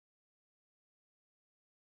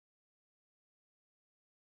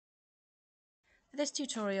For this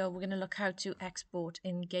tutorial, we're going to look how to export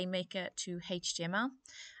in GameMaker to HTML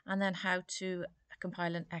and then how to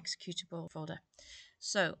compile an executable folder.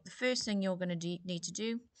 So the first thing you're going to need to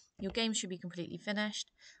do, your game should be completely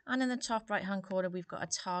finished, and in the top right hand corner we've got a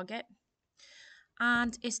target,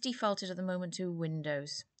 and it's defaulted at the moment to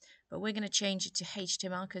Windows, but we're going to change it to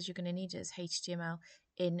HTML because you're going to need it as HTML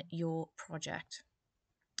in your project.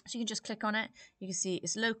 So you can just click on it, you can see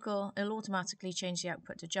it's local, it'll automatically change the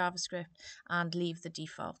output to JavaScript and leave the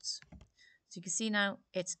defaults. So you can see now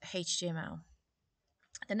it's HTML.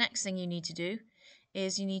 The next thing you need to do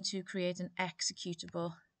is you need to create an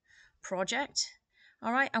executable project.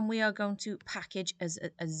 Alright, and we are going to package as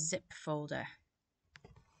a zip folder.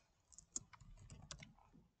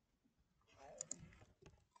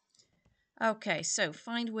 Okay, so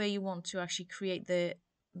find where you want to actually create the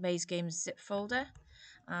Maze Games zip folder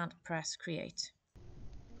and press create.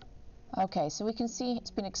 Okay, so we can see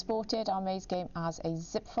it's been exported, our maze game, as a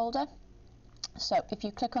zip folder. So if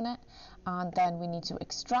you click on it, and then we need to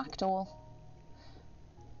extract all,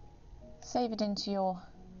 save it into your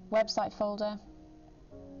website folder,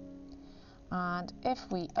 and if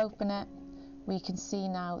we open it, we can see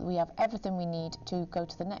now we have everything we need to go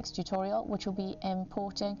to the next tutorial, which will be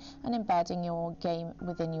importing and embedding your game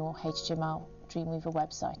within your HTML Dreamweaver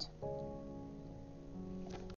website.